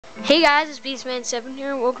Hey guys, it's Beastman7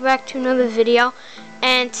 here. Welcome back to another video.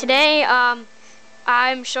 And today,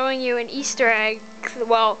 I'm showing you an Easter egg.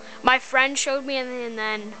 Well, my friend showed me, and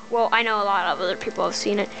then, well, I know a lot of other people have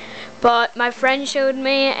seen it, but my friend showed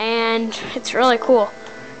me, and it's really cool.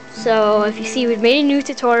 So, if you see, we've made a new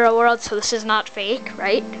tutorial world, so this is not fake,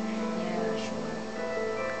 right? Yeah, sure.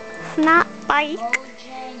 It's not fake.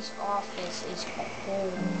 Mojang's office is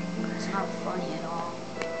cold. It's not funny at all.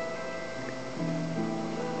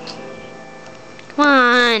 Come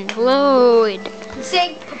on, load. He's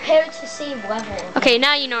saying prepare to save level. Okay,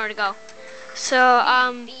 now you know where to go. So,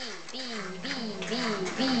 B.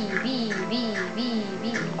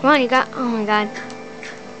 come on, you got, oh my god.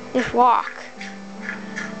 Just walk.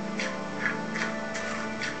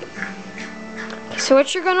 So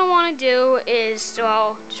what you're gonna want to do is,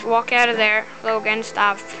 well, just walk out of there. Logan,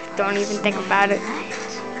 stop. Don't even think about it.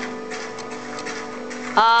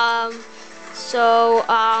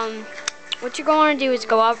 What you're going to do is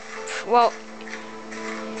go up. Well,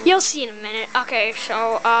 you'll see in a minute. Okay,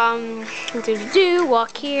 so,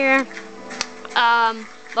 walk here.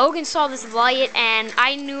 Logan saw this light, and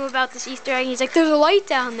I knew about this Easter egg. He's like, there's a light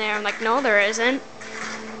down there. I'm like, no, there isn't.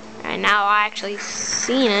 And now I actually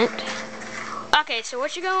seen it. Okay, so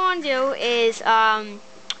what you're going to want to do is,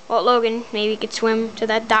 well, Logan, maybe you could swim to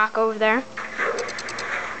that dock over there.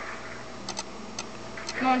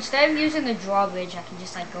 No, instead of using the drawbridge, I can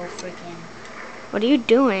just, like, go freaking... What are you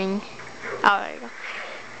doing? Oh, there you go.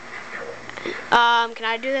 Can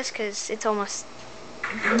I do this? Because it's almost...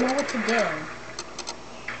 I know what to do.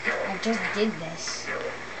 I just did this.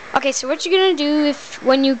 Okay, so what you're going to do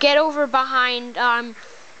when you get over behind,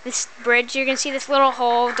 this bridge, you're going to see this little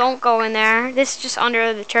hole. Don't go in there. This is just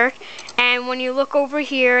under the church. And when you look over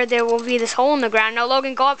here, there will be this hole in the ground. Now,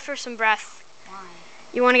 Logan, go up for some breath. Why?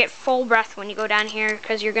 You want to get full breath when you go down here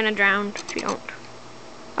because you're going to drown if you don't.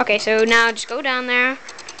 Okay, so now just go down there.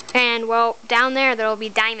 And, well, down there, there will be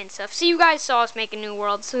diamond stuff. So you guys saw us make a new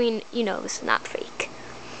world, so you know this is not fake.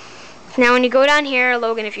 Now, when you go down here,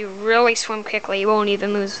 Logan, if you really swim quickly, you won't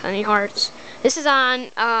even lose any hearts. This is on,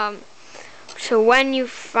 so when you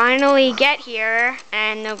finally get here,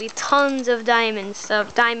 and there'll be tons of diamond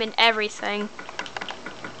stuff, diamond everything.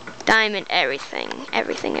 Diamond everything.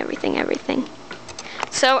 Everything.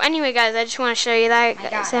 So anyway, guys, I just want to show you that.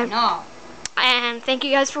 No. And thank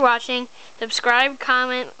you guys for watching. Subscribe,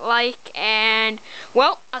 comment, like, and,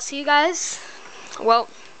 well, I'll see you guys, well,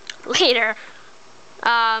 later.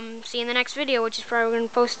 See you in the next video, which is probably going to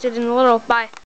be posted in a little. Bye.